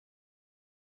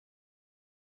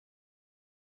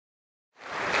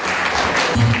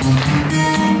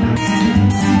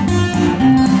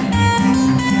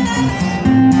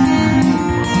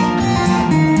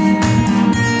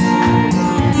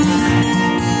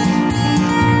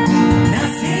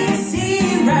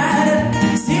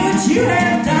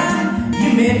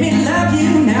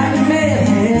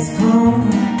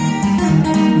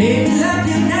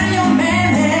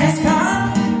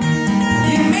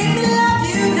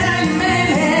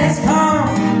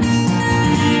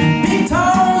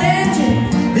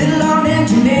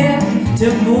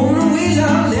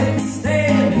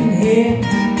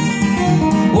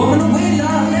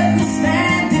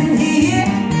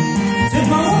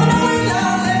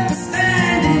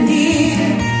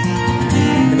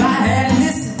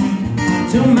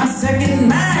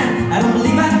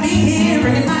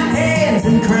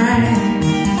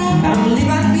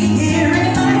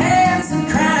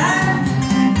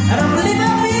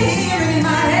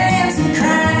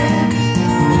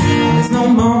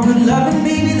loving,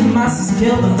 baby, the moss has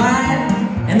killed the vine.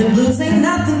 And the blues ain't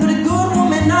nothing but a good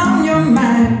woman on your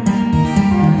mind.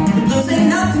 The blues ain't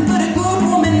nothing but a good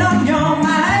woman on your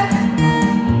mind.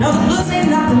 No, the blues ain't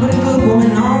nothing but a good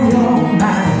woman on your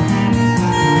mind.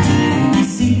 You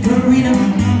see Corinna,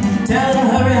 tell her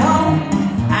hurry home.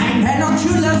 I ain't had no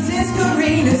true love since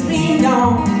Corinna's been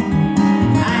gone.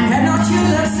 I ain't had no true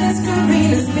love since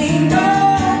Corinna's been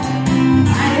gone.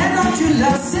 I ain't had no true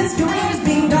love since Corinna's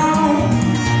been gone.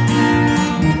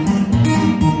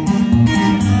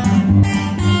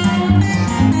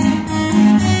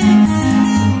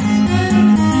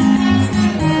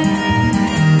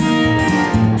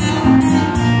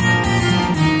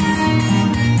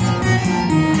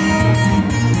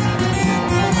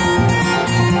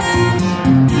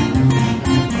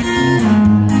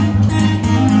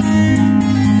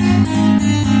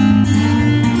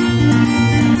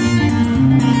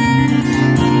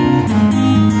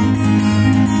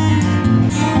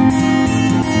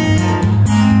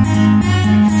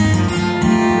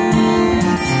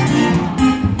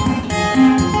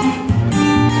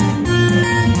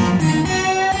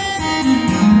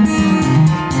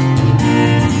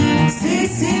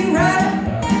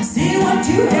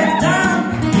 You have done.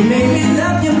 You made me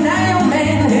love you, now your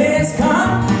man has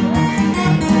come.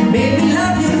 Made me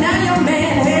love you, now your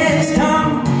man has come.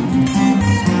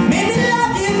 Made me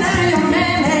love you, now your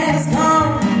man has come.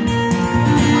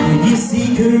 When you see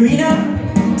Corinna,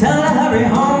 tell her hurry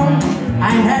home.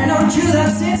 I ain't had no true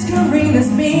love since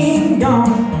Corinna's been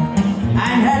gone.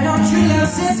 I ain't had no true love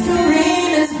since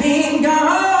Corinna's been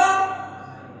gone.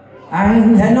 I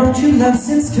ain't had no true love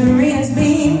since Corinna's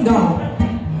been gone.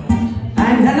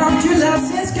 I ain't had no true love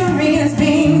since Corinna's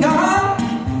been gone.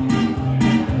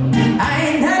 I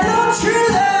ain't had no true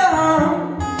love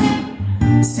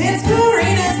since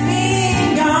Corinna's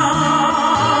been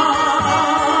gone.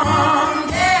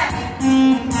 Yeah.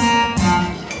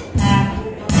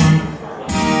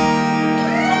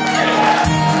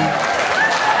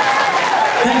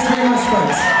 Thanks very much,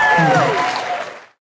 folks.